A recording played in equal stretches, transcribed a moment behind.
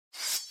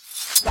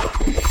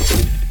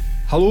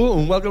Hello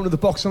and welcome to the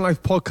Boxing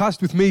Life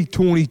podcast with me,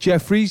 Tony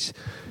Jeffries.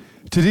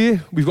 Today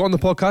we've got on the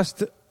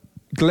podcast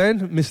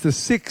Glenn, Mr.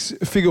 Six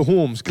Figure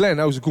Homes. Glenn,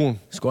 how's it going?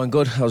 It's going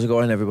good. How's it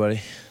going,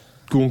 everybody?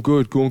 Going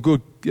good.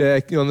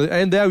 On the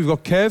end there we've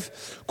got Kev,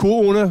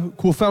 co-owner,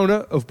 co-founder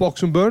of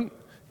Box and Burn.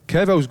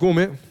 Kev, how's it going,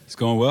 mate? It's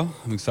going well.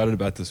 I'm excited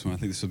about this one. I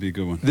think this will be a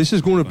good one. This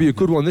is going to be a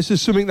good one. This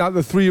is something that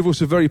the three of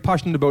us are very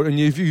passionate about. And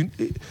if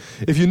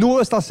you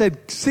noticed, I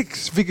said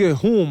 6 figure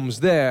homes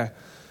there,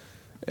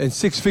 and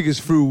 6 figures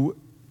through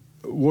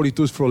what he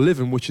does for a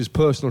living, which is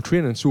personal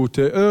training. So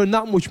to earn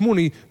that much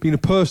money being a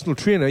personal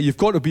trainer, you've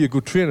got to be a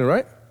good trainer,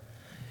 right?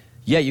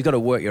 Yeah, you've got to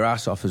work your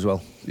ass off as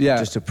well. Yeah.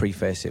 Just to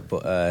preface it.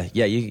 But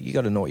yeah, you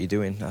got to know what you're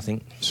doing, I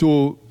think.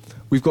 So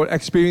we've got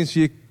experience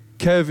here.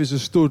 Kev is a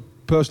stud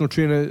personal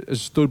trainer, a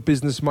stud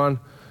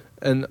businessman,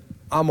 and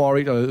I'm all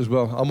right as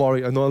well. I'm all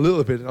right. I know a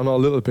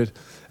little bit.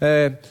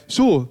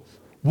 So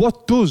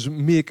what does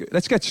make...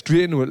 Let's get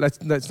straight into it.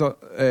 Let's not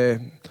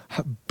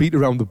beat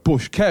around the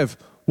bush. Kev,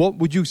 what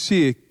would you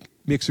say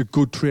makes a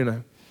good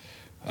trainer?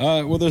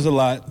 Well, there's a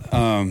lot.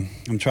 I'm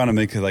trying to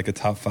make a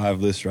top 5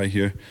 list right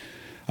here.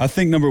 I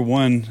think number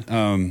one,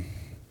 I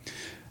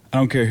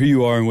don't care who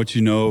you are and what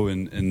you know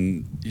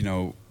and you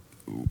know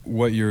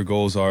what your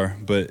goals are,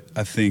 but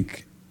I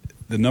think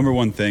the number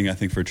one thing I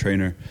think for a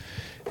trainer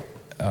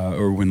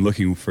or when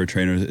looking for a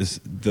trainer is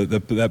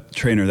that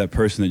trainer, that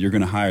person that you're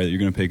going to hire, that you're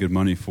going to pay good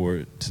money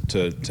for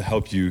to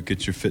help you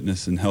get your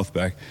fitness and health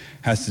back,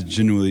 has to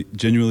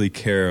genuinely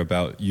care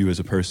about you as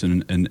a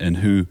person and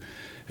who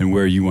and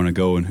where you want to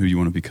go and who you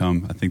want to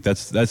become. I think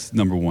that's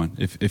number one.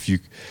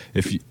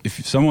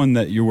 If someone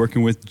that you're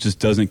working with just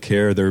doesn't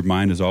care, their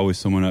mind is always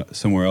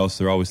somewhere else,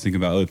 they're always thinking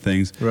about other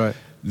things. Right.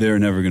 They're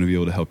never going to be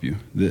able to help you.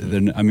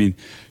 I mean,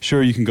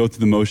 sure, you can go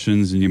through the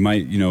motions and you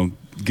might,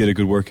 get a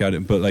good workout,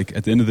 but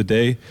at the end of the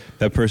day,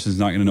 that person's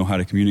not going to know how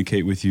to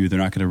communicate with you. They're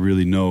not going to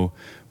really know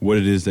what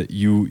it is that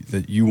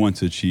you want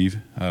to achieve,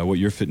 what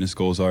your fitness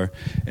goals are,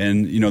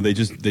 and they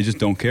just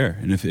don't care.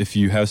 And if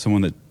you have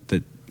someone that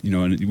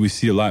and we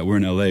see a lot. We're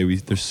in LA.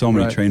 There's so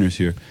many trainers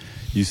here.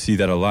 You see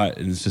that a lot,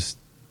 and it's just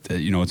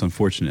it's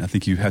unfortunate. I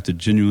think you have to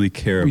genuinely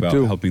care about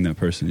helping that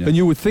person. Yeah. And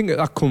you would think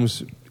that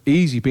comes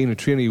easy being a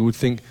trainer. You would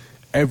think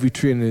every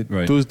trainer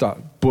does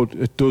that, but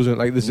it doesn't.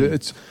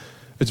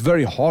 It's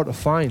very hard to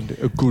find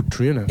a good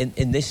trainer.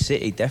 In this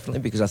city,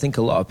 definitely, because I think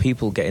a lot of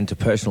people get into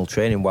personal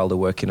training while they're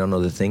working on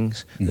other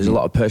things. Mm-hmm. There's a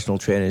lot of personal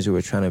trainers who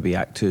are trying to be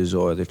actors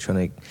or they're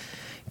trying to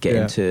get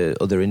into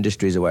other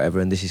industries or whatever,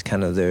 and this is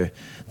kind of their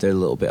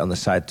little bit on the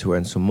side to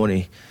earn some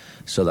money.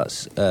 So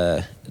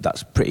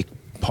that's pretty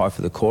par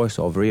for the course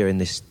over here in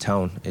this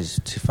town,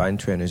 is to find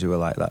trainers who are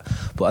like that.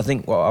 But I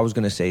think what I was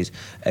going to say is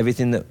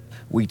everything that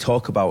we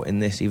talk about in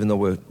this, even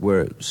though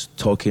we're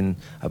talking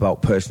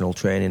about personal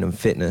training and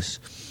fitness,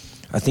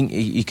 I think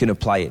you can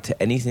apply it to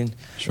anything.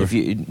 Sure.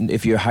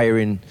 If you're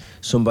hiring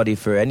somebody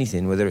for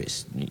anything, whether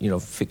it's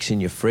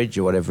fixing your fridge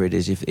or whatever it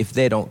is, if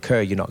they don't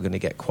care, you're not going to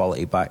get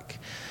quality back.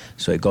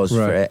 So it goes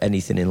for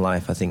anything in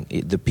life. I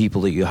think the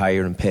people that you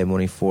hire and pay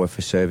money for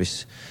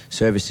services,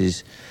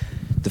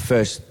 the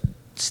first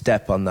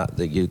step on that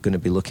you're going to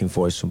be looking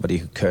for is somebody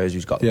who cares,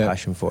 who's got the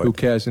passion for it. Who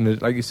cares?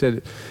 And like you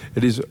said,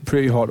 it is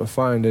pretty hard to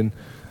find. And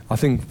I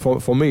think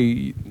for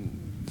me,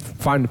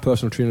 finding a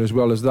personal trainer as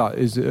well as that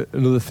is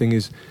another thing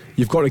is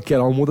you've got to get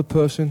on with a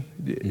person.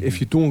 Mm-hmm. If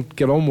you don't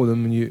get on with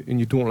them and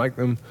you don't like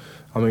them,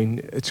 I mean,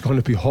 it's going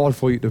to be hard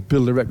for you to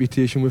build a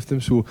reputation with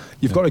them. So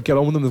you've got to get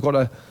on with them.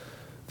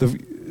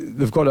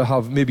 They've got to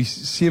have maybe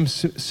same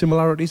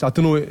similarities. I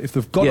don't know if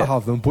they've got to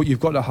have them, but you've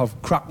got to have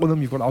crap with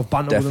them. You've got to have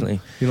banter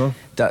with them.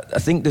 I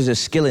think there's a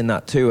skill in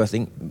that too. I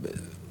think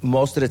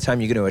most of the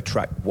time you're going to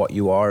attract what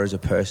you are as a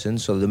person.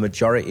 So the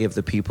majority of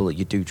the people that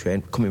you do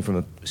train, coming from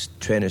a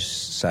trainer's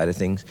side of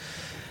things,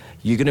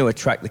 you're going to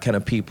attract the kind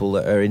of people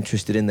that are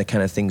interested in the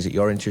kind of things that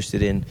you're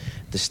interested in,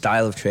 the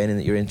style of training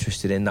that you're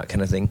interested in, that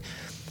kind of thing.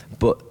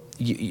 But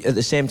at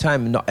the same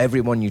time, not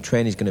everyone you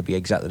train is going to be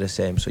exactly the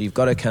same. So you've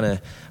got to kind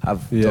of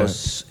have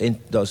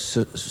those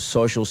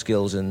social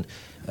skills and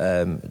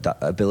that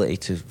ability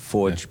to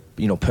forge,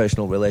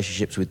 personal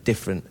relationships with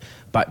different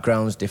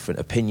backgrounds, different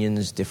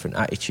opinions, different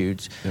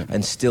attitudes,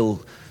 and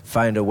still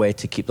find a way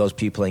to keep those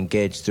people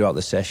engaged throughout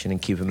the session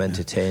and keep them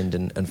entertained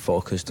and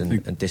focused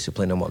and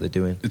disciplined on what they're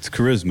doing. It's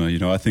charisma,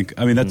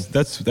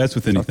 that's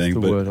with anything,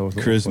 but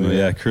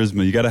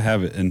charisma, you got to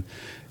have it. And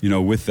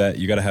with that,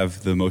 you got to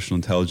have the emotional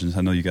intelligence.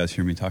 I know you guys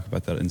hear me talk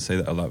about that and say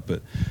that a lot,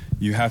 but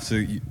you have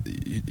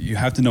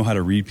to know how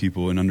to read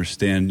people and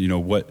understand,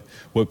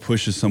 what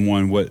pushes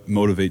someone, what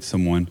motivates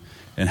someone,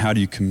 and how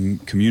do you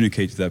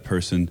communicate to that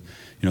person.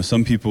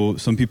 Some people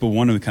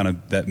want to kind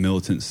of that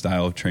militant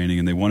style of training,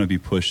 and they want to be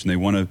pushed, and they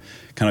want to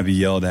kind of be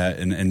yelled at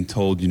and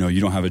told, you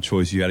don't have a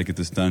choice, you got to get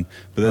this done.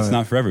 But that's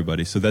not for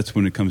everybody. So that's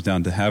when it comes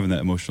down to having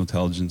that emotional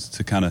intelligence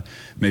to kind of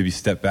maybe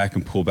step back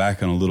and pull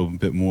back on a little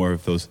bit more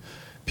of those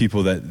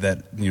people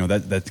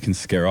that can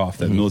scare off.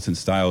 That militant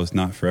style is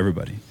not for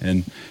everybody,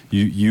 and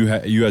you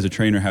as a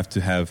trainer have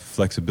to have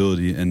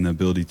flexibility and the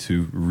ability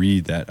to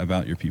read that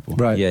about your people.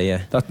 Right.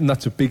 Yeah.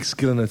 That's a big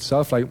skill in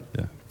itself.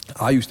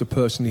 I used to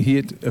personally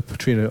hate a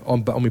trainer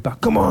on my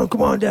back. Come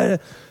on, Dad.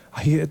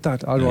 I hated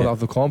that. I'd rather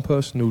have the calm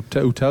person who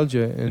tells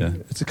you.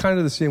 And it's kind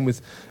of the same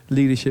with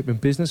leadership in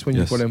business when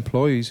you've got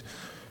employees.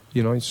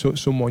 You know,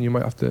 someone you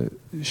might have to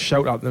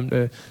shout at them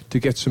to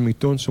get something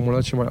done. Someone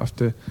else you might have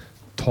to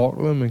talk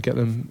to them and get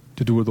them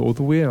to do it the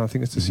other way. And I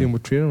think it's the same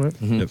with training, right?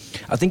 Mm-hmm. Yep.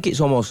 I think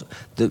it's almost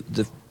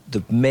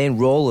the main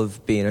role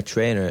of being a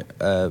trainer,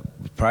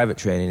 private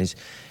training, is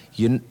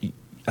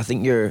I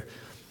think you're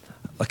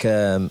like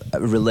a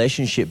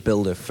relationship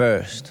builder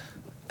first,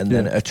 and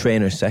then a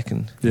trainer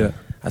second. Yeah.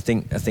 I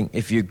think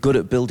if you're good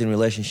at building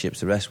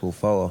relationships, the rest will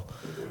follow.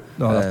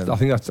 No, I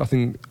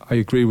think I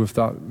agree with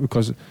that,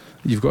 because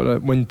you've got to,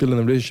 when building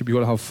a relationship, you've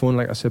got to have fun.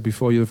 Like I said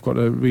before, you've got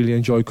to really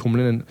enjoy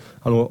coming in. And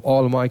I know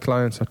all of my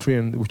clients I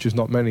train, which is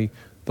not many,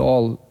 they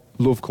all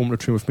love coming to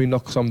train with me,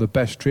 not because I'm the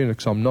best trainer,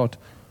 because I'm not,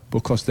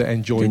 because they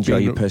enjoy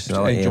your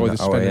personality, enjoy the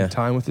spending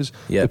time with us.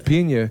 They're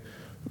paying you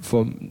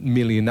for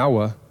merely an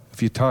hour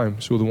of your time,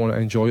 so they want to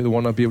enjoy it. They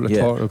want to be able to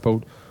talk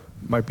about,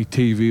 might be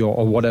TV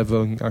or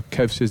whatever. And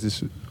Kev says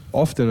this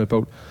often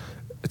about,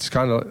 it's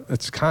kind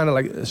of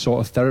like a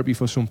sort of therapy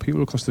for some people,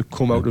 because they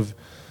come out of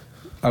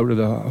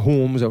their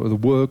homes, out of the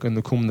work, and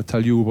they come and they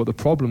tell you about the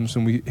problems,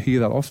 and we hear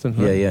that often.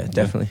 Right? Yeah,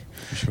 definitely.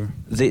 For sure.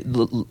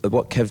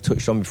 What Kev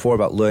touched on before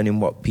about learning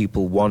what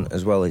people want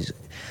as well is,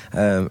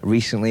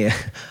 recently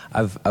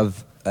I've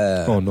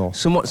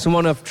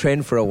someone I've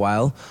trained for a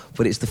while,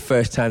 but it's the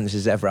first time this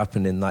has ever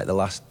happened in like the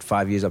last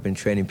 5 years I've been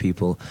training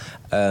people.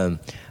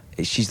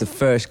 She's the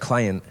first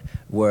client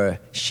where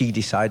she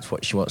decides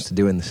what she wants to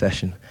do in the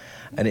session.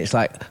 And it's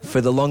like,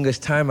 for the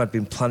longest time, I'd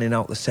been planning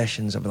out the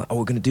sessions. I'd be like, oh,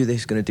 we're going to do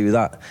this, going to do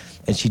that.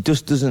 And she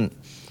just doesn't,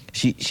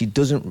 she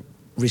doesn't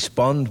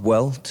respond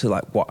well to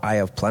like what I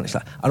have planned. It's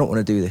like, I don't want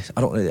to do this.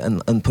 I don't want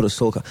to, and put a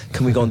soul.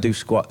 Can we go and do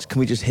squats? Can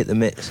we just hit the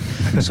mitts?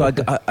 So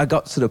I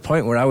got to the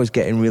point where I was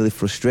getting really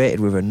frustrated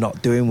with her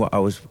not doing what I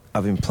was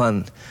having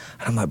planned.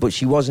 And I'm like, but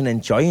she wasn't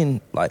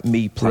enjoying like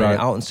me planning it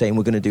out and saying,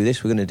 we're going to do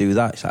this, we're going to do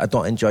that. It's like, I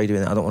don't enjoy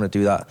doing that. I don't want to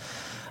do that.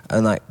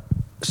 And like,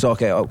 so,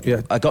 okay,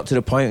 I got to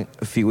the point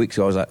a few weeks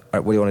ago, I was like, all right,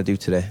 what do you want to do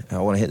today? I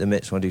want to hit the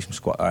mitts, I want to do some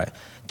squat. All right,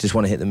 just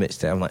want to hit the mitts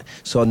today. I'm like,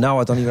 so now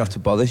I don't even have to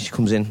bother. She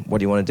comes in, what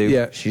do you want to do?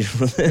 Yeah,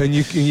 and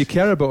you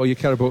care about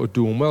her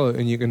doing well,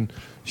 and you can,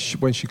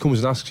 when she comes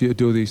and asks you to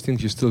do these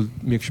things, you still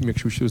make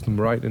sure she does them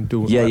right and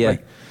do it right.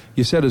 Like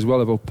you said as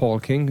well about Paul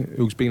King,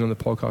 who's been on the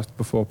podcast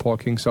before. Paul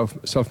King,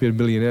 self-made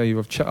millionaire. You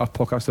have a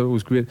podcast that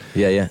was great.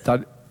 Yeah.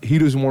 That he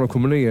doesn't want to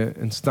come in here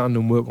and stand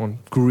and work on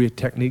great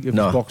technique. If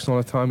he's boxing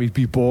all the time, he'd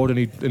be bored and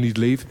he'd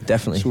leave.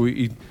 Definitely. So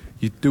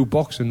he'd do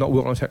boxing, not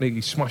work on technique.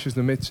 He smashes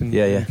the mitts and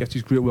gets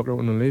his great workout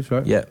and leaves,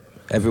 right? Yeah.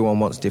 Everyone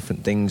wants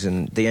different things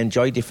and they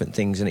enjoy different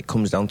things, and it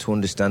comes down to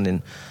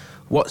understanding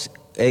what's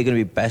going to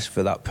be best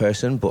for that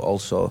person, but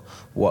also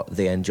what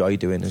they enjoy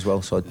doing as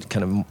well. So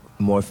kind of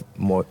more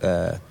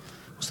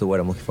what's the word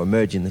I'm looking for?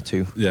 Merging the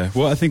two. Yeah.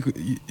 Well, I think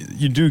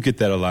you do get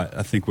that a lot.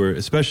 I think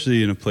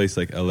especially in a place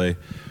like LA,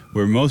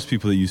 where most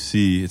people that you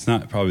see, it's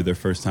not probably their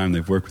first time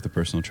they've worked with a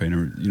personal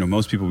trainer. You know,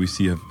 most people we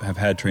see have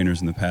had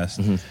trainers in the past,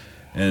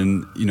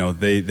 and you know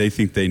they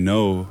think they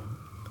know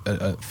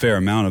a fair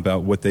amount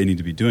about what they need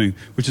to be doing,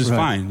 which is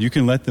fine. You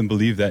can let them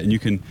believe that, and you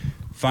can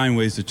find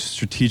ways to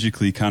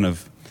strategically kind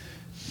of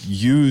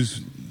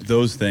use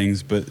those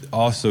things, but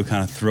also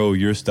kind of throw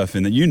your stuff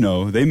in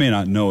that they may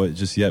not know it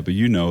just yet, but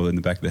in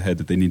the back of the head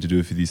that they need to do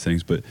a few of these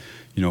things. But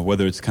you know,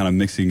 whether it's kind of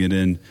mixing it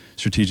in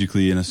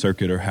strategically in a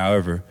circuit or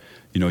however.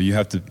 You know, you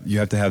have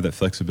to have that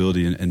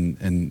flexibility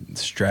and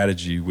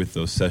strategy with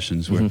those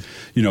sessions where,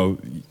 you know,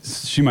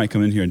 she might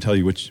come in here and tell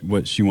you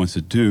what she wants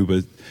to do,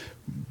 but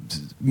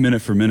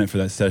minute for minute for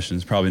that session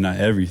is probably not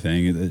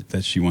everything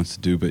that she wants to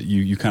do. But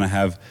you kind of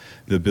have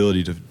the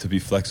ability to be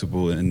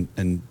flexible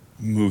and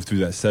move through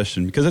that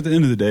session, because at the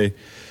end of the day,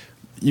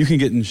 you can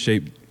get in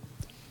shape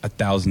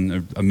 1,000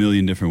 or a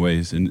million different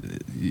ways,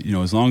 and you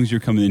know, as long as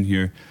you're coming in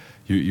here,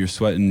 you're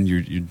sweating,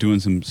 you're doing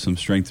some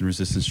strength and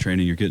resistance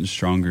training, you're getting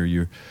stronger,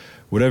 you're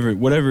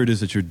whatever it is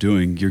that you're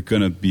doing, you're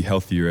going to be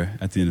healthier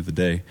at the end of the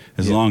day,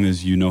 as long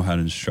as you know how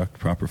to instruct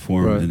proper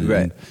form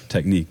and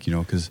technique, you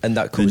know, and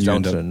that comes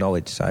down to the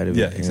knowledge side of it.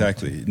 Yeah,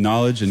 exactly.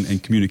 Knowledge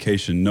and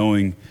communication,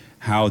 knowing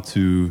how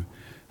to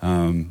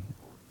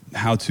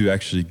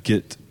actually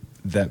get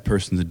that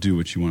person to do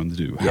what you want them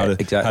to do.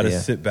 How to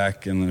sit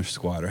back in their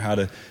squat, or how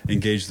to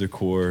engage their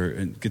core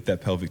and get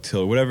that pelvic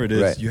tilt, whatever it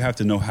is, you have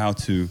to know how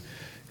to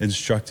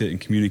instruct it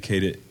and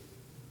communicate it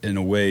in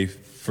a way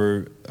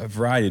for a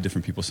variety of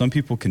different people. Some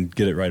people can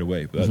get it right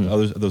away, but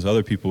those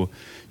other people,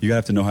 you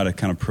have to know how to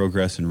kind of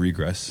progress and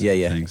regress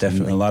things.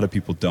 Definitely. And a lot of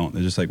people don't.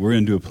 They're just like, we're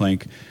going to do a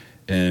plank,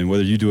 and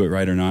whether you do it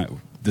right or not,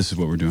 this is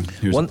what we're doing.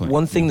 Here's the plank.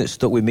 One thing that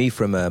stuck with me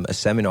from a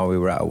seminar we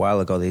were at a while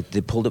ago,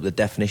 they pulled up the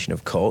definition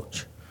of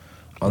coach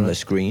on the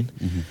screen,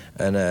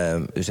 and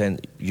it was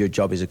saying, your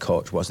job as a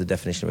coach, what's the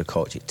definition of a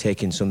coach? It's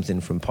taking something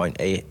from point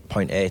A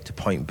to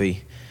point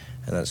B.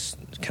 And that's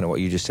kind of what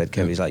you just said,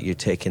 Kev. Is like you're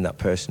taking that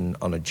person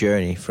on a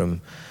journey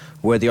from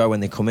where they are when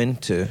they come in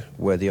to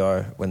where they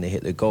are when they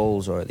hit their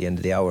goals, or at the end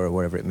of the hour, or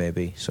wherever it may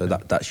be. So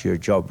that's your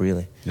job,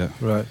 really. Yeah.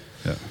 Right.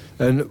 Yeah.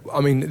 And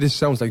I mean, this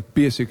sounds like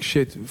basic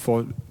shit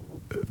for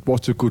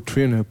what's a good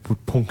trainer,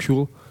 but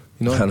punctual.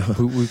 You know,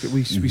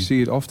 we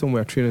see it often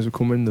where trainers will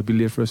come in, they'll be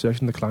late for a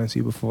session, the client see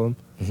it before them.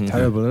 Mm-hmm.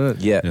 Terrible, isn't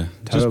it? Yeah.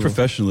 Just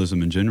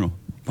professionalism in general.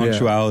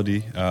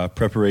 Punctuality,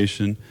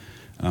 preparation,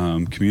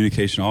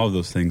 communication, all of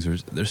those things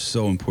they're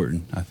so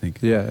important, I think.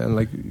 Yeah, and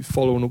like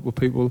following up with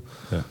people,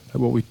 like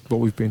what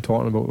we've been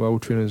talking about with our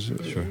trainers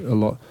a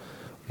lot.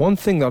 One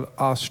thing that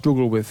I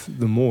struggle with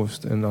the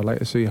most, and I'd like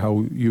to see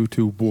how you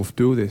two both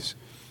do this,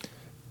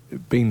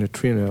 being a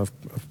trainer,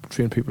 I've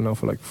trained people now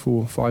for like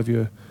 4 or 5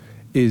 years,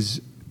 is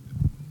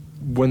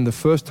when the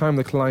first time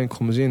the client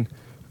comes in,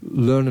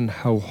 learning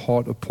how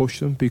hard to push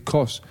them,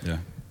 because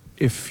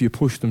if you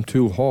push them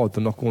too hard,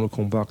 they're not going to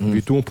come back. If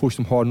you don't push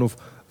them hard enough,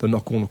 they're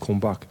not going to come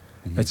back.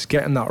 It's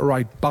getting that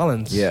right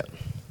balance,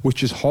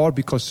 which is hard,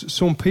 because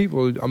some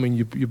people, I mean,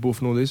 you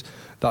both know this,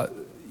 that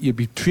you'll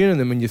be training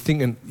them and you're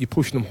thinking you're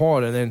pushing them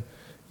hard, and then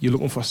you're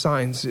looking for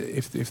signs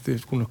if they're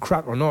going to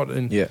crack or not,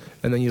 and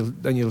then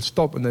you'll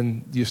stop, and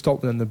then you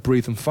stop, and then they're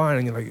breathing fine,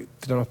 and you're like,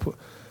 did I not put...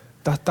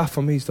 That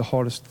for me is the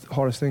hardest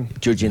thing.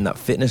 Judging that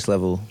fitness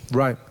level.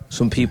 Right.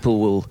 Some people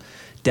will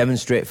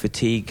demonstrate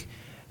fatigue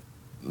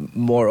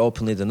more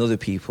openly than other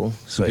people.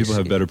 Some people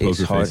have better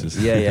poker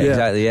faces. Yeah,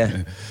 exactly,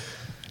 yeah.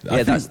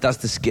 That's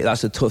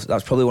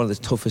probably one of the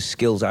toughest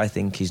skills, I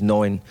think, is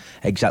knowing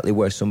exactly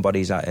where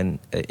somebody's at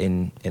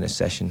in a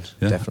session.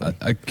 Yeah.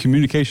 Definitely.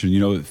 Communication, you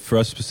know, for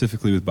us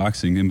specifically with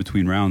boxing, in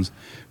between rounds,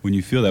 when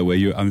you feel that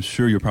way, I'm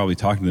sure you're probably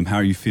talking to them. How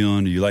are you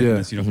feeling? Do you like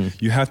this? You know,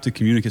 you have to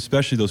communicate,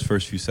 especially those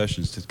first few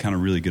sessions, to kind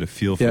of really get a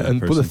feel for that person.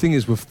 But the thing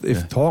is,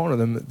 if talking to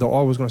them, they're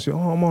always going to say,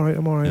 "Oh, I'm all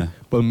right." Yeah.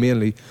 But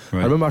mainly, I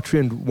remember I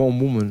trained one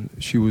woman.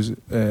 She was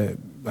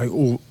like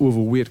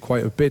overweight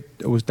quite a bit.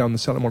 It was down the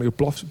Santa Monica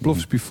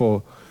Bluffs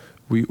before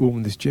we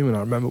opened this gym, and I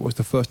remember it was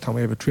the first time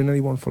I ever trained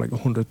anyone for like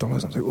 $100. I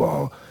was like,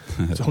 "Wow,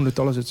 it's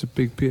 $100. It's a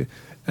big pay."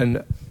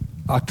 And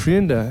I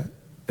trained her,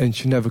 and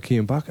she never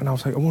came back. And I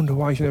was like, I wonder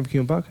why she never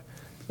came back.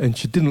 And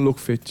she didn't look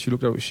fit. She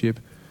looked out of shape.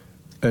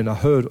 And I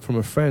heard from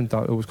a friend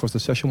that it was because the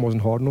session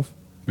wasn't hard enough.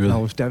 Really? And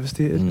I was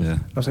devastated. I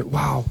was like,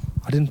 wow,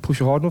 I didn't push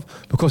her hard enough.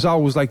 Because I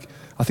was like,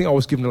 I think I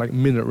was giving her like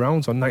minute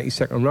rounds or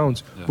 90-second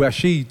rounds, where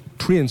she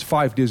trains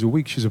 5 days a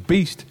week. She's a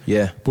beast.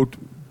 Yeah. But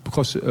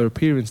because her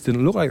appearance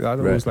didn't look like that,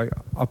 it was like,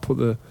 I put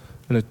the...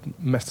 and it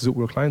messed us up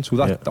with our clients. So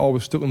that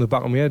always stuck in the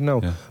back of my head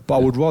now. Yeah. But I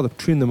would rather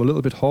train them a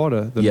little bit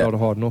harder than not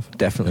hard enough.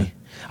 Definitely.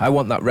 I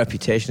want that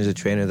reputation as a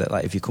trainer that,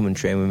 like, if you come and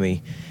train with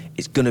me,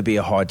 it's going to be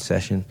a hard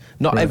session.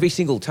 Not every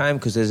single time,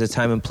 because there's a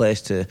time and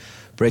place to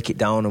break it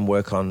down and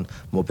work on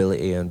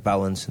mobility and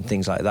balance and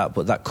things like that.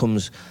 But that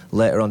comes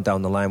later on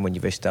down the line when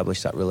you've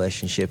established that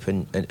relationship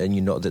and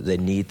you know that they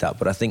need that.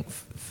 But I think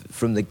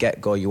from the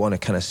get-go, you want to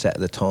kind of set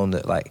the tone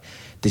that, like,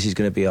 this is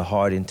going to be a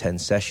hard,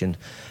 intense session,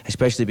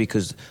 especially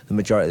because the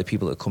majority of the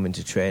people that come in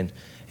to train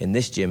in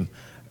this gym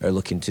are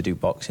looking to do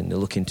boxing. They're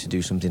looking to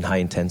do something high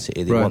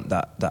intensity. They want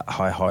that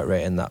high heart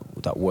rate and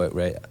that work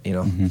rate, you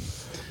know.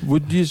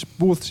 Would you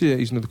both say,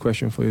 here's another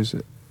question for you,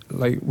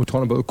 like we're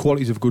talking about the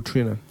qualities of a good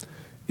trainer.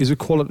 Is the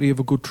quality of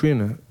a good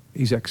trainer,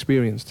 he's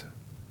experienced?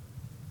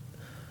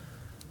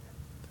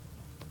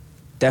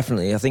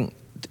 Definitely. I think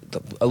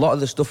a lot of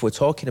the stuff we're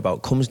talking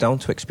about comes down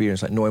to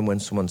experience, like knowing when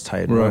someone's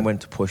tired, knowing when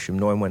to push them,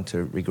 knowing when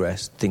to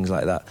regress, things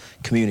like that.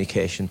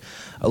 Communication.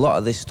 A lot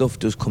of this stuff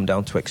does come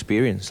down to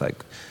experience.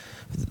 Like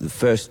the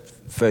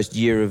first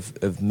year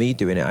of me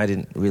doing it, I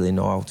didn't really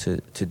know how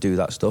to do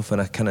that stuff,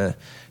 and I kind of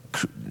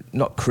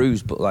not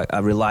cruise, but like I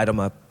relied on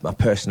my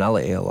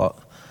personality a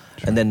lot.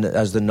 Sure. And then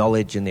as the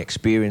knowledge and the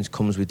experience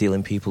comes with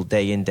dealing people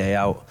day in, day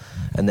out,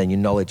 and then your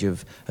knowledge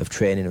of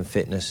training and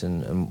fitness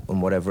and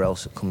whatever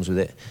else that comes with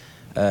it,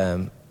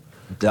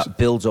 that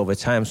builds over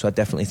time. So I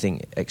definitely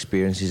think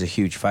experience is a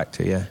huge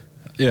factor, yeah.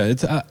 Yeah,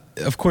 it's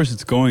of course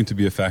it's going to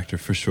be a factor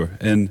for sure.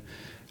 And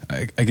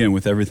again,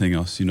 with everything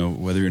else, you know,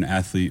 whether you're an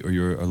athlete or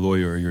you're a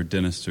lawyer or you're a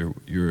dentist or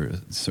you're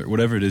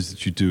whatever it is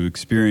that you do,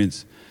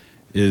 experience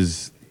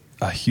is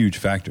a huge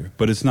factor,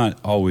 but it's not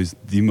always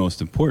the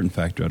most important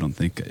factor. I don't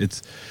think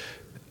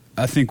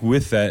I think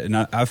with that, and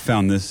I've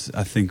found this,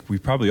 I think we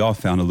probably all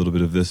found a little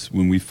bit of this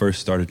when we first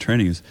started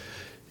training, is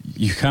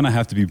you kind of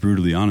have to be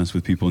brutally honest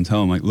with people and tell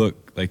them, like,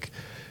 look, like,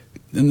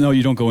 no,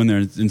 you don't go in there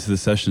into the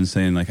session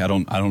saying, like, I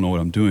don't know what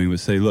I'm doing,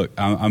 but say, look,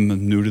 I'm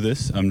new to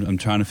this, I'm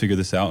trying to figure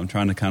this out, I'm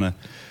trying to kind of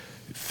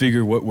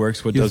figure what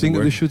works, what doesn't work.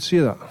 You think they should see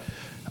that?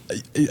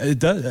 It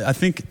does. I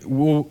think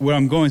what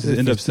I'm going to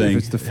end up saying,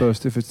 if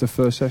it's the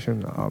first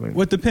session, I mean,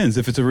 well, it depends.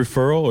 If it's a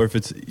referral or if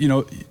it's, you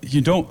know,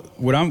 you don't.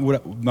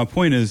 My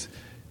point is,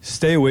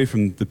 stay away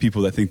from the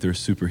people that think they're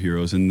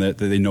superheroes and that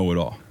they know it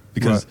all.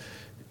 Because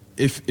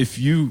if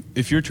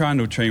you're trying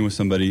to train with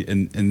somebody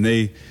and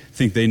they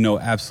think they know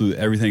absolutely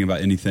everything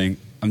about anything,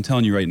 I'm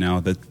telling you right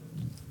now that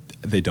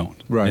they don't.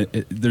 Right.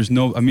 There's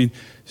no. I mean,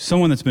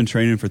 someone that's been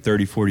training for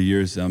 30, 40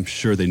 years, I'm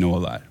sure they know a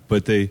lot,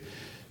 but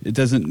it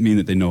doesn't mean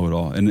that they know it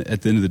all. And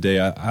at the end of the day,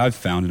 I've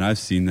found and I've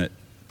seen that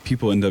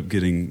people end up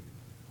getting,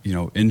 you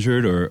know,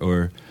 injured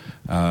or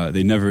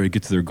they never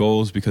get to their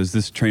goals because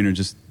this trainer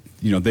just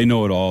they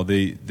know it all.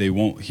 They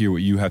won't hear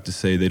what you have to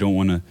say. They don't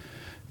want to.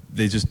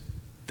 They just,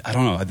 I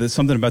don't know. There's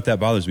something about that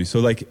bothers me. So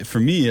like for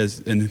me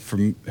and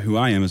from who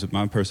I am as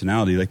my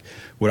personality, like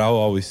what I'll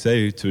always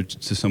say to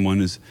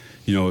someone is,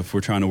 if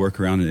we're trying to work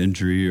around an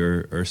injury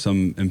or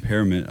some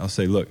impairment, I'll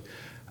say, look,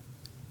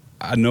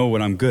 I know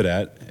what I'm good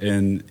at,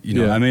 and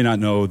I may not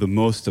know the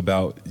most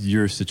about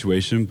your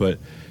situation, but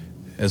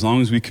as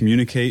long as we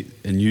communicate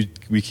and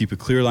we keep a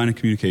clear line of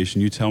communication,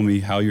 you tell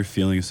me how you're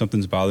feeling. If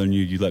something's bothering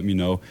you, you let me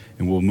know,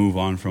 and we'll move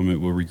on from it.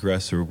 We'll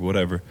regress or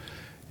whatever.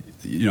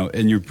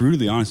 And you're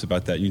brutally honest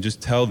about that. You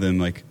just tell them,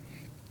 like,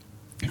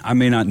 I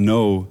may not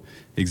know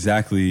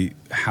exactly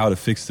how to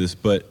fix this,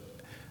 but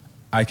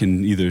I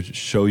can either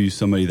show you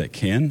somebody that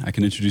can, I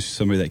can introduce you to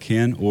somebody that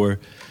can, or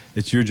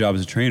it's your job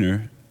as a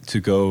trainer to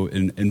go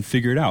and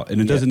figure it out.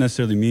 And it doesn't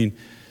necessarily mean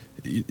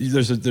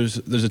there's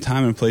a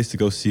time and a place to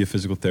go see a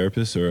physical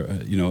therapist or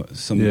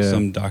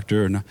some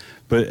doctor or not.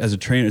 But as a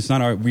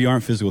trainer, we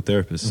aren't physical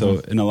therapists.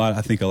 So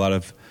I think a lot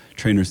of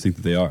trainers think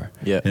that they are.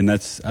 Yeah. And I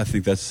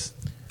think that's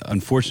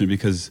unfortunate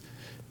because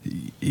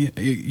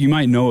you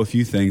might know a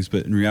few things,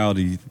 but in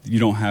reality, you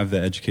don't have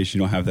that education,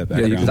 you don't have that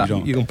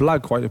background. You can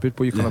blag quite a bit,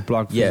 but you can't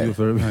blag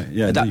physiotherapy. Right.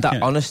 Yeah,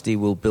 that honesty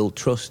will build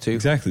trust too.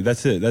 Exactly,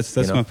 that's it. That's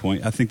my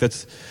point. I think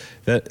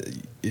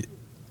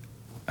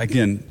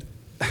again,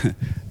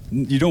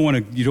 you don't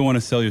want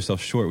to sell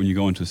yourself short when you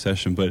go into a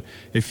session, but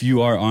if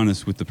you are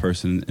honest with the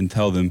person and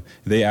tell them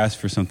they ask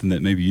for something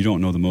that maybe you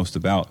don't know the most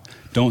about,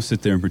 don't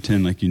sit there and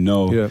pretend like you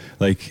know. Yeah.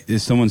 Like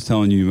if someone's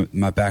telling you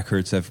my back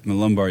hurts, I have my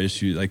lumbar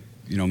issue, like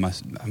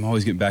I'm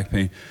always getting back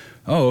pain.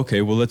 Oh,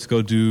 okay. Well, let's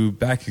go do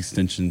back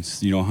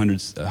extensions.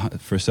 Hundreds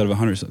for a set of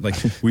 100. Like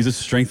we just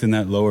strengthen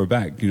that lower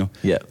back.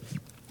 Yeah.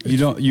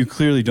 You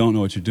clearly don't know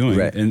what you're doing,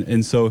 right.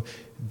 And so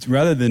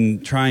rather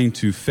than trying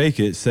to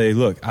fake it, say,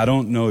 look, I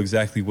don't know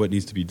exactly what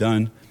needs to be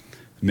done.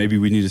 Maybe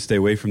we need to stay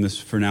away from this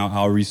for now.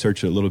 I'll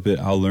research it a little bit.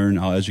 I'll learn.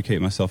 I'll educate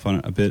myself on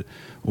it a bit,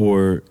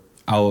 or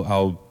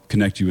I'll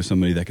connect you with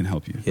somebody that can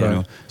help you.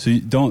 Yeah. So you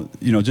don't,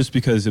 just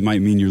because it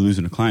might mean you're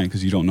losing a client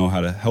because you don't know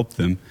how to help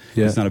them,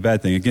 it's not a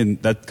bad thing. Again,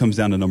 that comes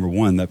down to number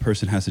one. That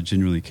person has to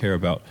genuinely care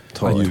about. I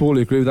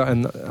totally agree with that,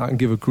 and I can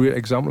give a great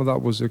example of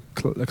that. Was a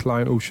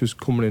client who was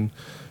coming in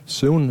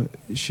soon.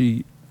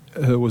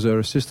 Was her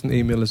assistant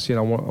email us saying,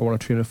 I want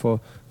to train her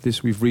for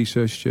this. We've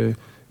researched you.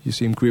 You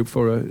seem great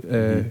for her.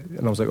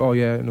 And I was like, oh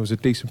yeah. And it was a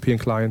decent paying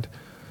client.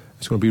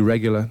 It's going to be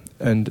regular.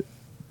 And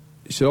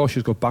she said,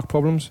 she's got back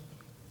problems.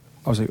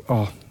 I was like,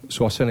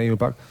 so I sent an email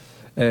back.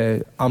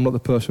 I'm not the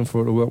person for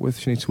her to work with.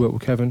 She needs to work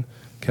with Kevin.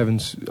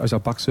 Kevin's has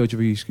had back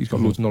surgery. He's got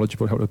loads of knowledge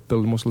about how to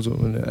build muscles up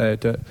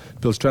and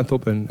build strength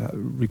up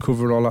and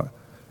recover and all that.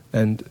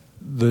 And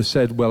they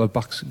said, well, her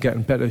back's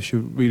getting better. She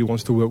really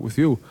wants to work with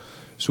you.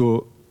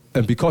 So,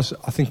 and because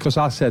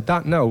I said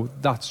that now,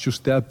 that's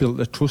just their built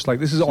a trust. Like,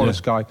 this is an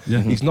honest guy.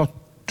 Yeah. He's not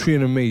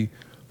training me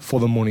for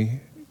the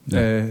money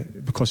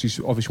because he's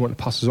obviously wanting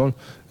to pass us on.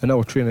 And now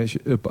we're training,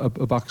 her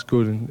back's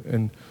good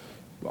and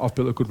I've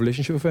built a good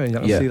relationship with her, and you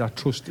can see that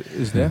trust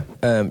is there.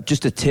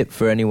 Just a tip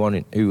for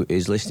anyone who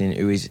is listening,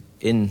 who is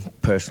in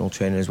personal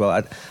training as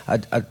well.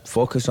 I'd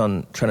focus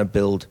on trying to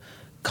build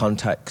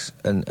contacts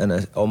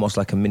and almost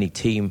like a mini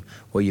team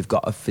where you've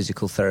got a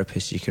physical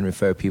therapist you can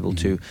refer people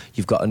to,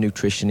 you've got a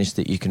nutritionist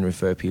that you can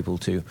refer people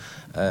to,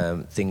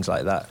 things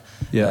like that.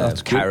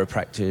 That's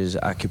chiropractors,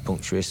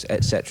 acupuncturists,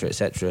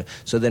 etc.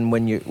 So then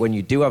when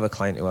you do have a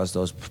client who has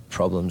those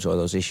problems or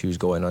those issues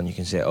going on, you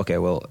can say, okay,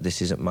 well,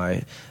 this isn't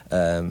my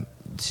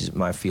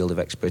field of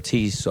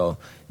expertise, so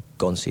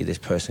go and see this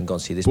person, go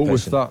and see this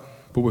person.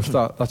 But with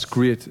that, that's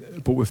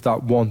great. But with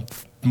that one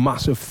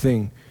massive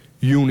thing,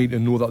 you need to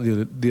know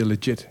that they're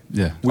legit.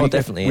 Yeah.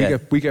 Definitely.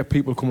 We get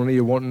people coming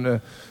here wanting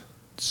to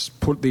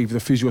put the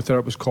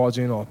physiotherapist cards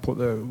in or put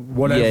the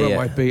whatever it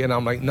might be, and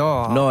I'm like,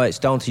 no, it's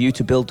down to you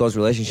to build those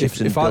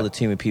relationships and build a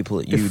team of people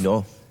that you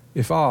know.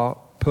 If I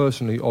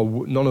personally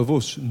or none of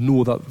us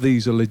know that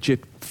these are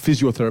legit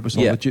physiotherapists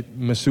or legit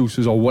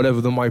masseuses or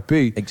whatever they might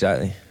be,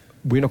 exactly,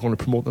 we're not going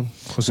to promote them.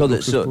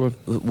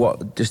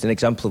 Just an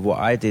example of what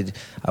I did,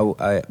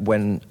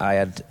 when I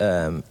had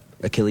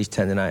Achilles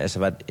tendonitis,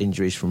 I've had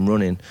injuries from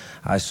running.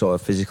 I saw a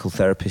physical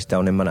therapist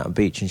down in Manhattan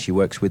Beach, and she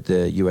works with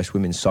the US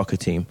women's soccer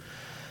team.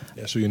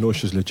 Yeah, so you know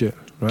she's legit,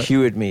 right?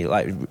 Cured me,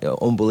 like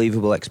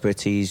unbelievable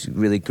expertise,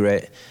 really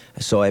great.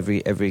 So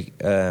every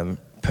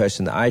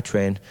person that I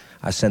train,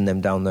 I send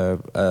them down there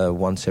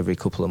once every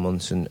couple of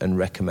months and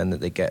recommend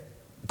that they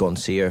go and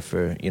see her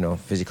for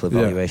physical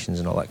evaluations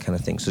and all that kind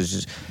of thing. So it's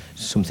just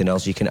something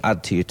else you can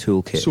add to your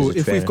toolkit. So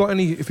if we've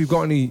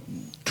got any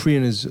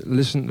trainers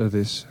listening to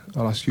this,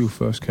 I'll ask you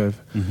first, Kev.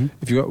 Mm-hmm.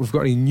 If we've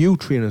got any new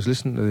trainers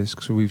listening to this,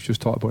 because we've just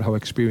talked about how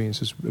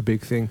experience is a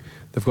big thing.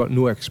 They've got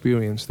no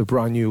experience. They're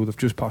brand new. They've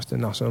just passed the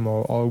NASM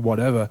or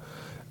whatever.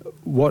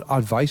 What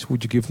advice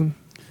would you give them?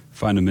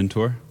 Find a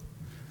mentor.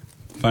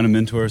 Find a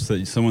mentor,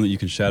 someone that you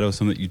can shadow,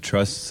 someone that you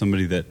trust,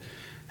 somebody that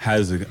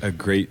has a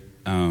great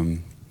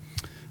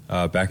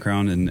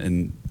background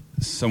and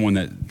someone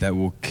that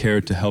will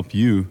care to help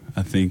you,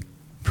 I think,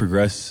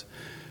 progress.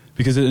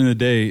 Because at the end of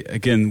the day,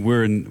 again,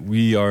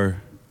 we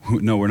are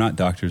no, we're not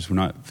doctors, we're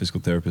not physical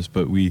therapists,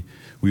 but we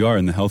are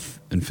in the health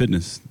and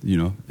fitness,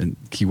 and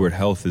keyword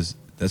health is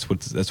that's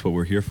what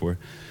we're here for.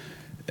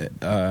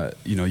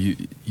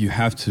 You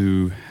have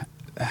to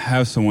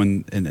have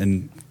someone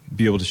and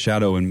be able to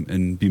shadow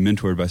and be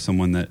mentored by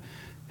someone that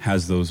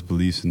has those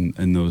beliefs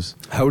and those.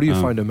 How do you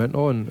find a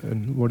mentor,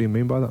 and what do you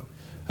mean by that?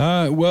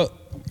 Well,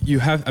 you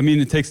have. I mean,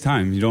 it takes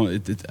time. You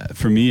don't.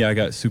 For me, I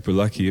got super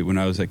lucky when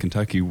I was at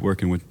Kentucky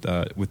working with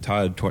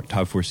Todd,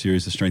 Top 4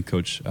 Series, the strength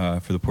coach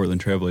for the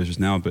Portland Trailblazers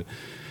now. But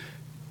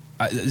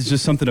it's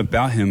just something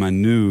about him. I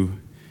knew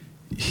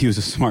he was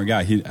a smart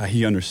guy.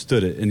 He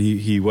understood it, and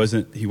he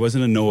wasn't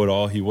a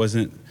know-it-all. He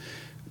wasn't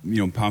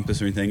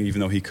pompous or anything.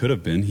 Even though he could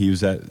have been, he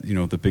was at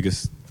the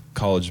biggest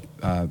college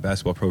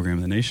basketball program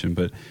in the nation.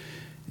 But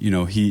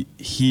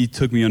he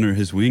took me under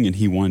his wing, and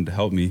he wanted to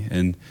help me.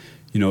 And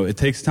it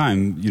takes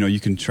time. You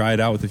can try it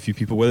out with a few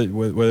people,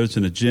 whether it's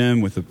in a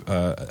gym, with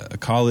a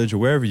college, or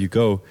wherever you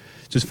go.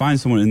 Just find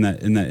someone in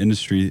that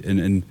industry,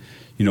 and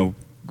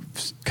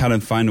kind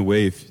of find a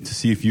way to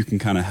see if you can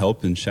kind of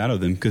help and shadow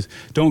them. Because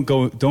don't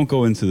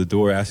go into the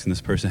door asking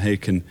this person, hey,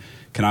 can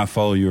I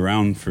follow you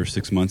around for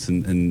 6 months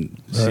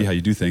and see how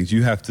you do things?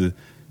 You have to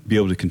be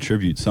able to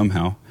contribute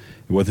somehow,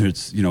 whether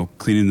it's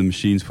cleaning the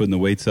machines, putting the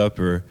weights up,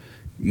 or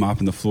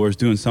mopping the floors,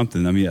 doing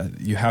something. I mean,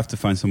 you have to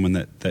find someone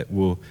that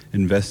will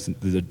invest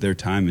their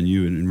time in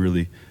you and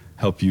really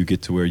help you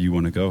get to where you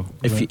want to go.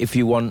 If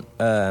you want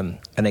an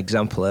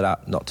example of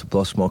that, not to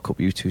blow smoke up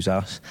you two's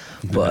ass,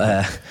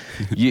 but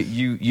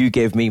you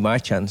gave me my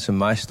chance and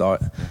my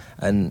start,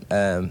 and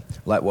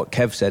like what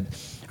Kev said,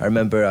 I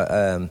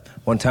remember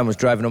one time I was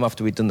driving home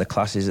after we'd done the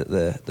classes at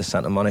the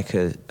Santa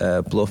Monica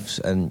Bluffs,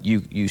 and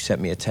you sent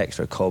me a text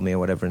or called me or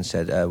whatever and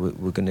said,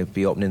 we're going to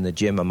be opening the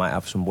gym, I might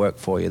have some work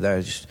for you there,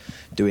 just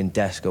doing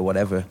desk or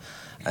whatever.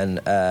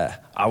 And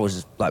I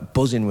was like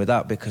buzzing with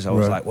that, because I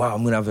was like, wow,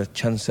 I'm going to have a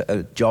chance at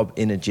a job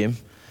in a gym.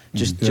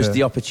 Just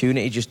the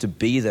opportunity just to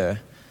be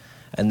there.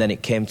 And then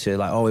it came to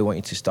like, we want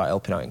you to start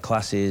helping out in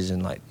classes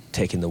and like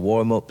taking the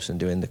warm-ups and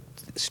doing the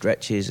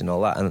stretches and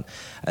all that.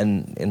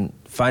 And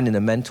finding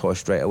a mentor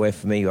straight away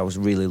for me, I was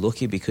really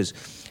lucky, because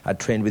I'd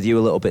trained with you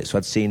a little bit, so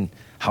I'd seen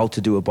how to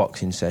do a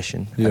boxing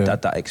session. I'd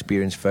had that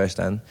experience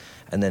firsthand.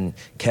 And then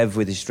Kev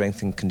with his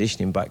strength and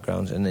conditioning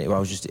background, and I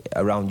was just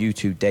around you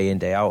two day in,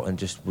 day out, and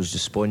just was a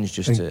sponge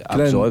just to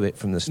absorb it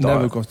from the start.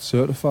 Never got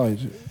certified,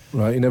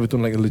 right? You never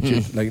done like a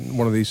legit, like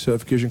one of these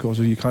certification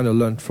courses. You kind of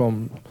learned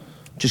from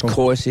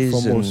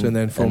courses from us, and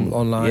then from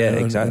online,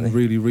 and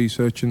really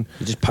researching.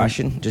 Just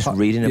passion, just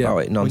reading about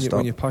it non-stop.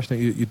 When you're passionate,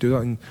 you do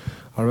that. And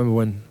I remember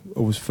when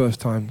it was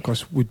first time,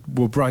 because we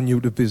were brand new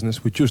to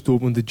business, we just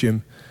opened the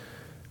gym,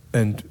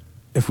 and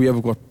if we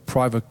ever got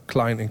private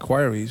client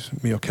inquiries,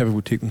 me or Kevin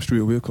would take them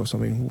straight away, because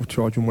we're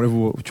charging whatever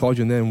we're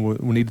charging them,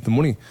 we needed the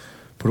money.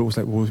 But it was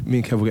like, me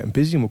and Kevin were getting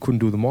busy and we couldn't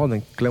do them all. And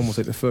then Glenn was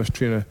like the first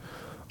trainer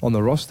on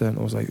the roster, and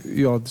I was like,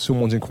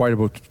 someone's inquired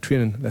about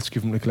training, let's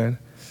give them to Glenn.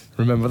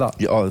 Remember that?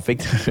 Yeah, the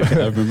big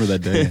I remember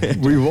that day.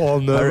 We were all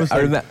nervous.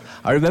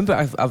 I remember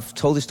I've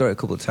told this story a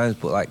couple of times,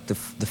 but like the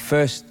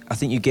first, I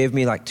think you gave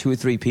me like 2 or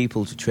 3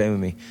 people to train with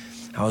me.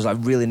 I was like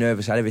really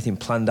nervous. I had everything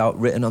planned out,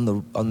 written on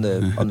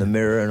the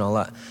mirror and all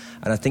that.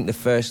 And I think the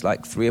first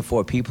like 3 or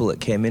 4 people that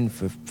came in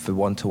for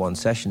one-to-one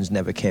sessions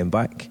never came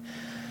back.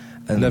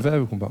 And never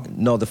ever come back?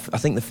 No, I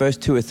think the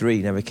first 2 or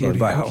 3 never came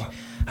back. Hell.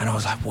 And I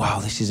was like, wow,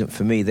 this isn't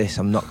for me.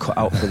 I'm not cut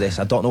out for this.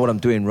 I don't know what I'm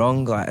doing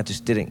wrong. Like I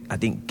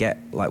didn't get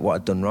like what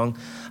I'd done wrong.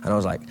 And I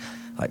was like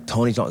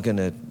Tony's not going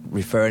to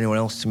refer anyone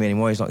else to me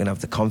anymore. He's not going to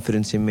have the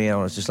confidence in me. I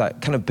was just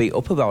like kind of beat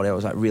up about it. I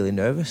was like really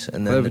nervous.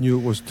 And then I never knew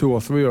it was 2 or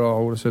 3, or I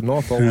would have said no.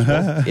 I thought it was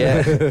 1. Yeah.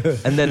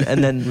 And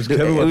then it was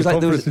like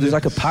there was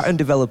like a pattern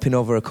developing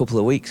over a couple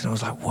of weeks, and I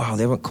was like, wow,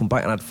 they haven't come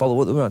back. And I'd follow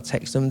up with them. I'd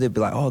text them. They'd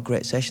be like, oh,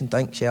 great session,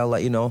 thanks. Yeah, I'll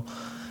let you know.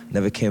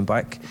 Never came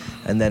back.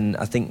 And then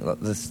I think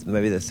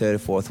maybe the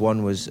 3rd or 4th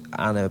one was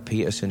Anna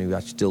Peterson, who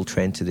I still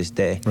trained to this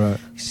day. Right.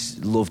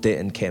 Loved it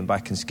and came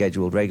back and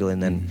scheduled regularly,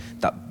 and then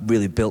that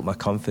really built my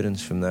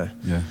confidence from there.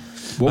 Yeah.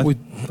 Go on,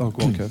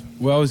 Kev.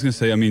 Well, I was going to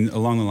say, I mean,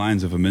 along the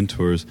lines of a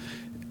mentor,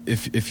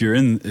 if you're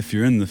in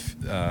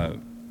the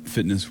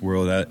fitness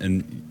world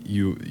and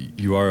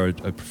you are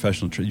a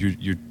professional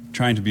you're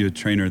trying to be a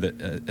trainer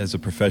that as a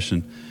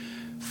profession,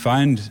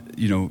 find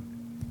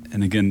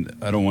and again,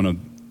 I don't want to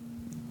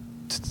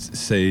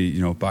say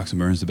Box and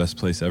Burn is the best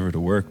place ever to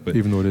work, but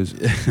even though it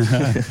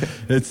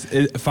is,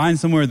 find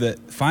somewhere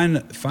find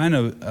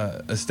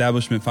a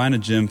establishment, find a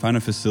gym, find a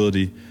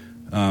facility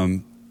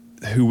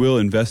who will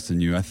invest in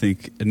you. I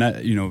think, and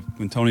that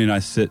when Tony and I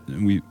sit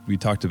and we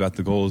talked about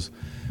the goals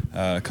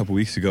a couple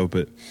weeks ago,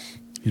 but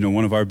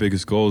one of our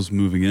biggest goals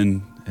moving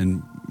in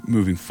and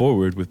moving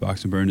forward with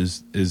Box and Burn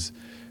is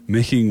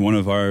making one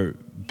of our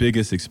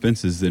biggest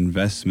expenses the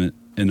investment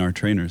in our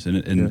trainers and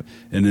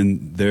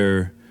in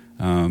their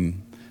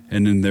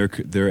and in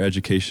their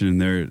education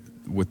and their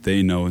what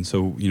they know. And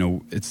so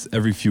it's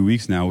every few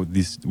weeks now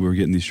we're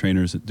getting these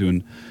trainers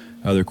doing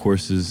other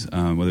courses,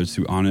 whether it's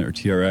through Onnit or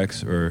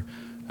TRX or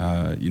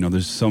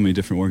there's so many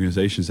different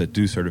organizations that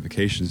do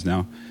certifications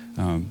now.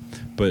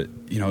 But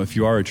if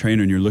you are a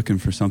trainer and you're looking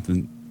for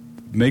something,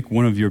 make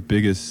one of your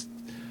biggest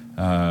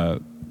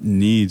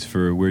needs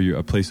for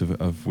a place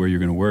of where you're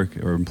going to work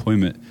or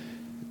employment,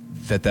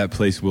 that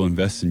place will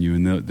invest in you,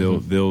 and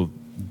they'll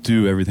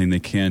do everything they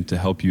can to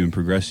help you and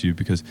progress you.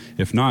 Because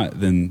if not,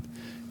 then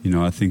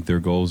I think their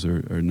goals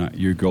are not,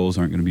 your goals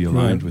aren't going to be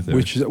aligned with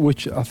theirs.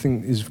 Which I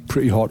think is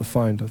pretty hard to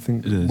find. I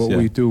think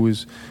we do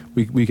is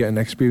we get an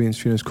experienced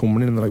trainers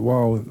coming in and they're like,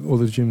 wow,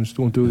 other gyms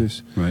don't do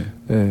this. Right.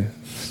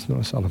 It's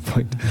not a selling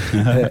point.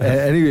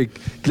 Anyway,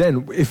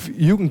 Glenn, if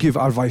you can give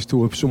advice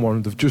to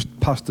someone who've just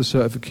passed the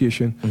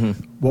certification,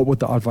 what would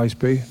that advice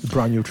be? The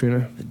brand new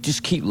trainer?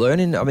 Just keep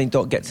learning. I mean,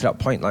 don't get to that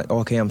point like,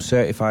 okay, I'm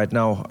certified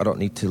now, I don't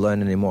need to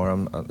learn anymore.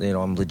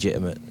 I'm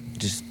legitimate.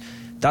 Just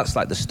that's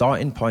like the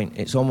starting point.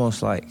 It's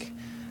almost like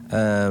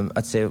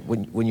I'd say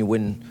when you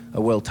win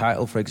a world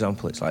title, for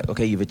example, it's like,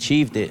 okay, you've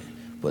achieved it,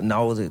 but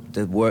now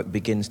the work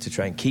begins to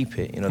try and keep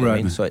it. You know what I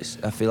mean? So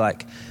I feel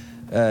like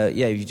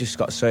you just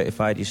got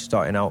certified, you're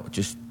starting out,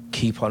 just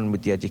keep on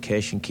with the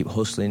education, keep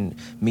hustling,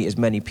 meet as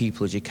many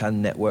people as you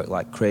can, network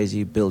like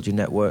crazy, build your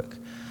network.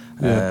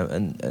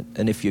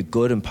 And if you're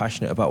good and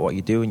passionate about what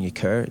you do and you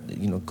care,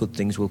 good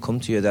things will come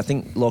to you. I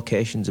think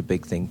location's a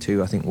big thing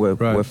too. I think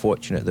we're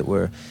fortunate that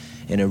we're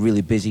in a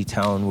really busy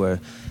town where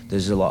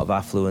there's a lot of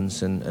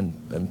affluence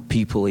and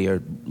people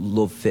here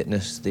love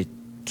fitness. They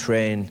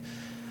train,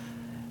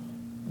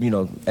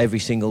 every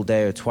single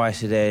day or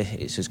twice a day.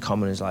 It's as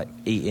common as like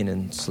eating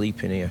and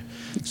sleeping here.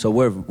 So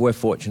we're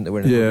fortunate that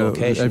we're in a good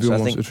location. Everyone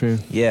so wants to train.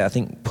 Yeah, I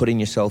think putting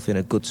yourself in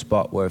a good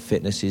spot where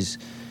fitness is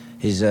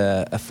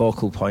a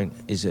focal point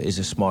is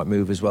a smart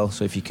move as well.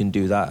 So if you can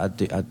do that,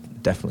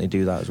 I'd definitely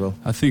do that as well.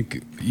 I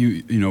think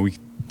we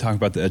talk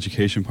about the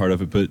education part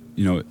of it, but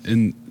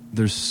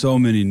there's so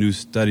many new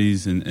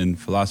studies and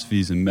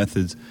philosophies and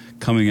methods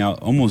coming out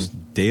almost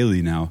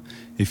daily now.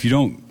 If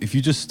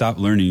you just stop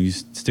learning, you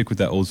stick with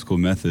that old school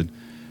method,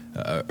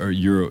 or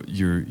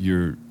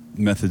your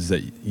methods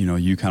that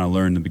you kind of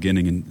learn in the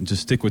beginning, and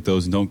just stick with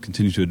those and don't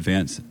continue to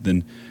advance,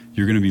 then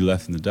you're going to be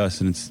left in the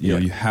dust. And it's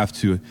you have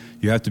to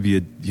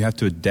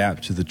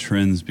adapt to the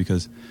trends,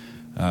 because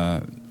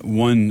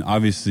one,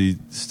 obviously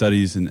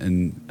studies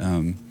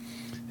and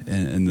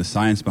the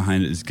science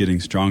behind it is getting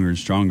stronger and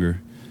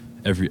stronger.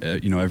 Every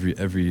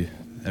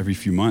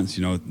few months,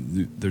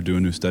 they're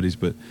doing new studies.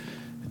 But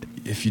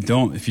if you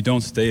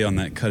don't stay on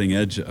that cutting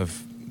edge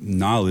of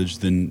knowledge,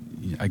 then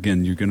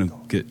again you're going to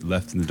get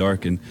left in the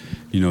dark, and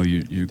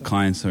your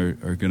clients are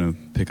going to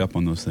pick up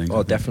on those things.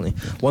 Oh, definitely.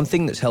 One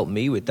thing that's helped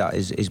me with that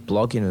is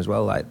blogging as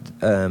well. Like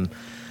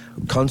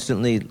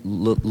constantly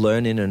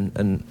learning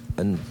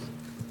and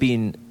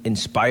being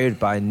inspired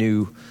by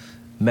new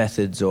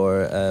methods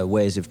or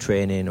ways of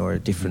training or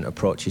different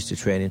approaches to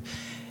training.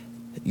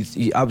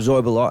 You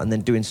absorb a lot, and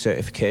then doing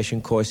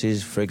certification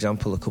courses. For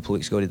example, a couple of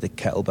weeks ago, I did the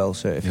kettlebell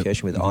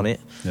certification with On It.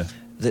 Yeah.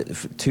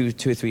 2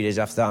 or 3 days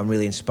after that, I'm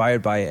really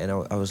inspired by it, and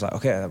I was like,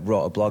 okay, I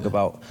wrote a blog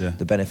about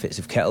the benefits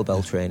of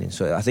kettlebell training.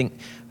 So I think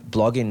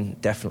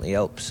blogging definitely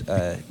helps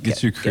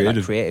gets your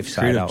creative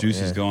side out.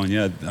 Juices going.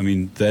 Yeah, I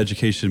mean the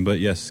education, but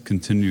yes,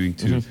 continuing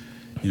to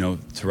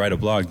to write a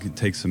blog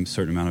takes a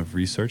certain amount of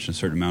research and a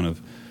certain amount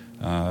of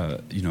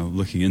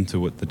looking into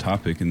what the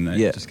topic, and that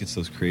just gets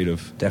those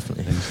creative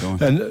things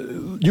going.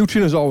 And new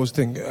trainers always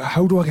think,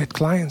 how do I get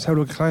clients?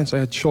 I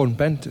had Sean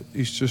Bent.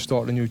 He's just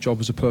started a new job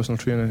as a personal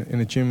trainer in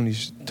a gym, and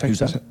he's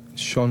texted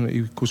Sean.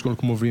 He was going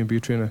to come over here and be a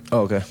trainer.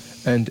 Oh, okay.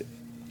 And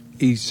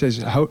he says,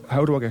 how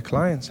do I get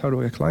clients?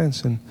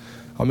 And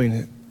I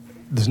mean,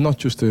 there's not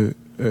just a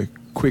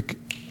quick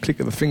click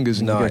of the fingers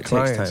and you get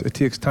clients. It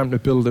takes time to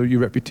build your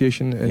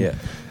reputation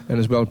and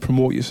as well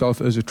promote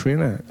yourself as a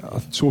trainer.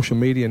 Social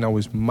media now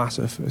is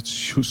massive. It's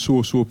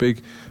so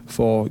big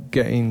for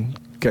getting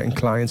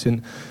clients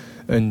in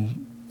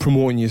and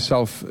promoting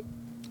yourself.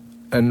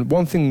 And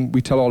one thing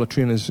we tell all the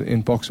trainers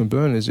in Box and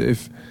Burn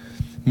is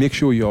make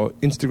sure your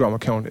Instagram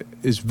account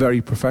is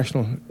very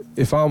professional.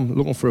 If I'm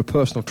looking for a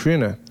personal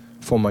trainer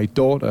for my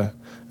daughter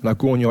and I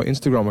go on your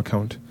Instagram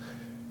account,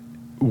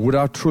 would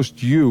I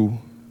trust you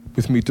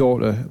with my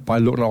daughter by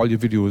looking at all your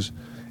videos?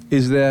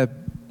 Is there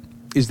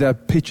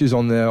pictures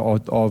on there or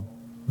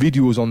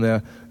videos on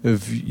there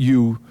of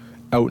you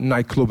out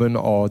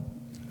nightclubbing or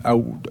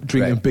out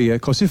drinking beer?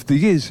 Because if there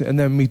is, and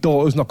then my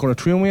daughter's not going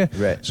to train with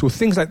you. So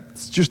things like,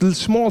 just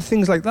small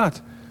things like that,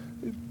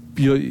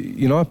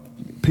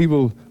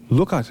 people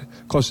look at.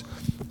 Because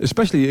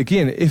especially,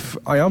 again, if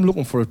I am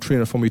looking for a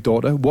trainer for my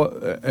daughter,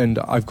 and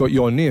I've got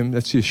your name,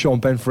 let's say Sean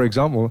Bent, for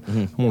example.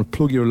 I'm going to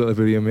plug you a little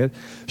bit here, mate.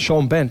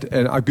 Sean Bent,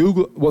 and I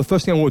Google, the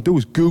first thing I want to do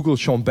is Google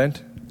Sean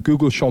Bent,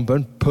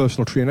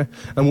 personal trainer,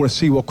 and I want to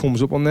see what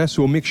comes up on there.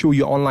 So make sure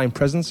your online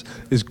presence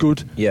is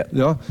good. Yeah,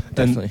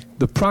 definitely. And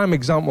the prime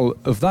example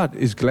of that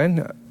is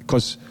Glenn,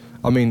 because,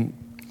 I mean,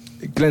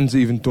 Glenn's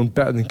even done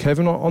better than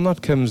Kevin on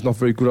that. Kevin's not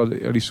very good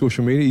at his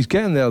social media. He's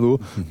getting there, though,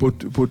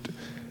 but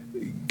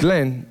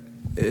Glenn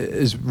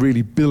is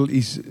really built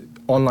his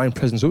online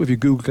presence up. If you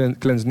Google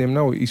Glenn's name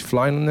now, he's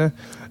flying in there.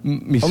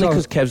 Only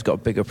because Kev's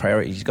got bigger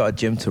priorities. He's got a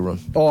gym to run.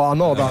 Oh, I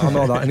know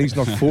that, and he's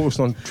not focused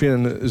on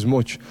training as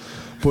much.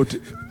 But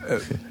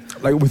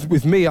like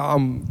with me,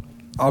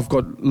 I've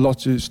got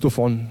lots of stuff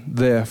on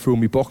there through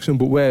me boxing,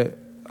 but where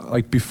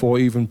like before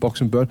even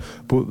Boxing Burn,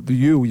 but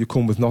you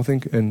come with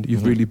nothing, and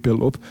you've really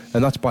built up,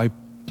 and that's by,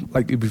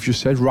 like we've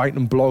just said,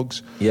 writing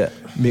blogs,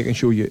 making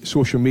sure your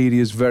social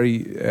media is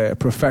very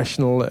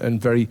professional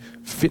and very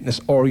fitness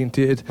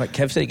oriented. Like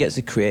Kev said, he gets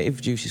the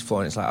creative juices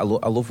flowing. It's like I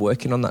love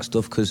working on that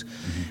stuff because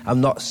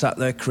I'm not sat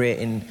there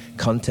creating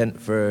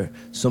content for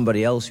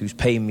somebody else who's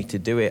paying me to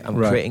do it. I'm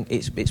creating.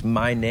 It's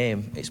my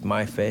name. It's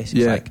my face.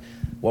 It's like,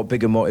 what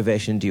bigger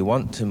motivation do you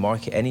want to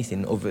market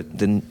anything other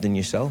than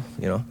yourself,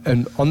 you know?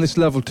 And on this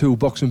level too,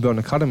 Boxing Burn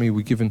Academy,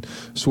 we're giving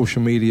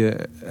social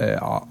media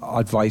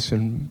advice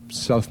and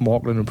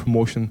self-marketing and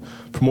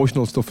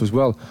promotional stuff as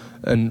well.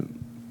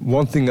 And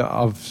one thing that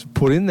I've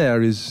put in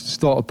there is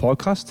start a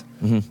podcast.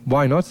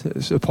 Why not?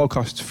 A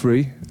podcast's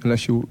free,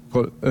 unless you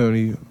got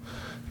only...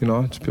 You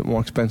know, it's a bit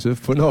more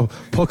expensive. But no,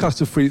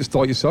 podcasts are free to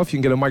start yourself. You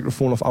can get a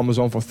microphone off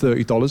Amazon for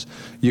 $30.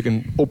 You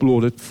can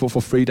upload it for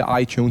free to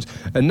iTunes.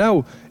 And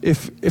now,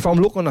 if I'm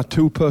looking at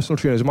two personal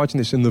trainers, imagine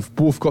this, and they've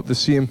both got the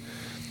same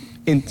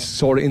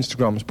sort of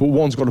Instagrams, but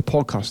one's got a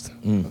podcast.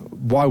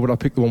 Why would I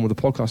pick the one with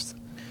the podcast?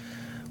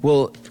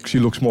 Well, because he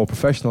looks more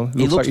professional.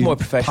 He looks like more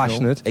professional.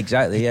 Passionate.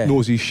 Exactly, yeah. He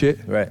knows his shit.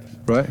 Right.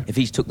 If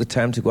he's took the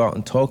time to go out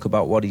and talk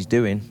about what he's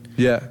doing,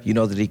 you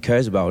know that he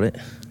cares about it.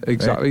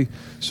 Exactly. Right?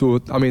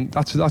 So, I mean,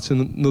 that's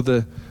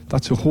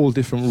a whole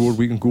different road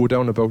we can go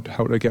down about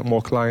how to get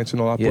more clients and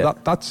all that. Yeah.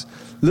 But that's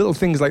little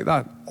things like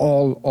that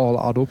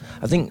all add up.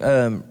 I think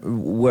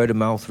word of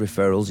mouth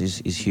referrals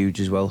is huge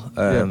as well.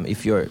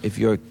 If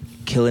you're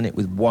killing it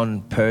with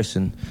one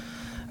person,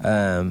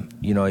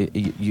 you know,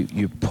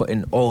 you put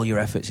in all your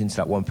efforts into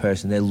that one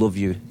person. They love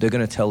you. They're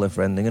going to tell their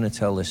friend. They're going to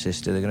tell their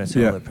sister. They're going to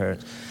tell their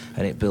parents,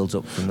 and it builds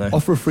up from there.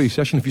 Offer a free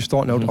session if you're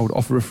starting out. I would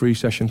offer a free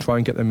session. Try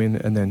and get them in,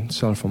 and then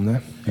sell from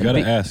there. You got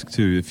to ask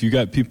too. If you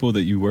got people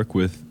that you work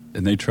with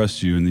and they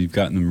trust you and you've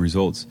gotten them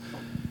results,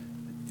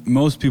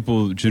 most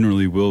people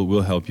generally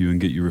will help you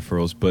and get you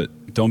referrals, but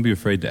don't be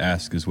afraid to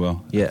ask as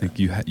well. Yeah. I think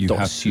you don't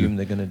have assume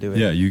they're going to do it.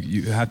 Yeah,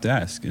 you have to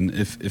ask, and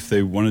if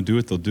they want to do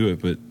it, they'll do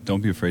it. But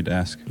don't be afraid to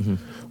ask.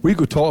 We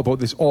could talk about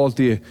this all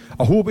day.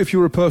 I hope if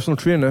you're a personal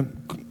trainer,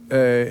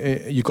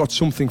 you got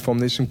something from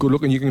this, and good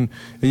luck. And you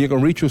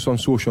can reach us on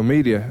social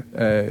media,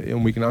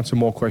 and we can answer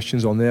more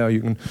questions on there.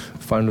 You can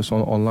find us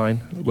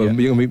online. Well,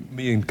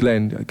 me and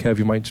Glenn, Kev,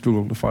 you might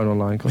struggle to find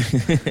online.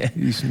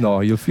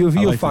 You'll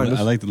find us.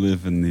 I like to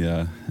live in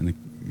the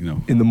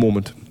in the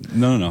moment.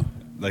 No.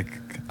 Like,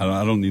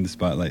 I don't need the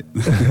spotlight.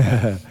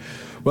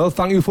 Well,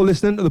 thank you for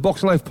listening to the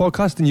Boxing Life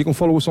podcast, and you can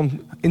follow us on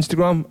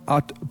Instagram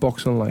at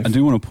Boxing Life. I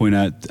do want to point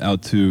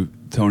out to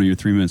Tony, you're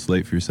 3 minutes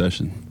late for your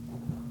session.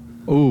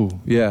 Oh,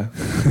 yeah.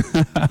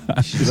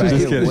 This is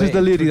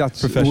the lady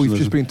we've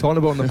just been talking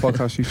about on the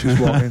podcast. She's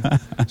just walking.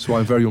 So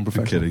I'm very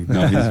unprofessional. I'm kidding.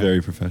 No, he's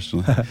very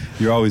professional.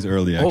 You're always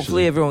early, actually.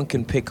 Hopefully everyone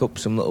can pick up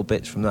some little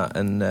bits from that.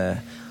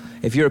 And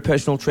if you're a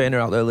personal trainer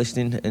out there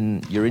listening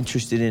and you're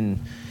interested in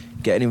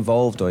getting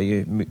involved, or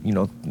you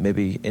know,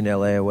 maybe in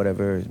LA or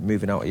whatever,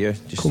 moving out here,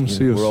 just come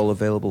see us. We're all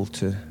available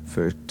to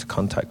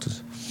contact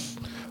us.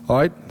 All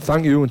right,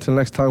 thank you. Until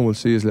next time, we'll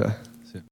see you later.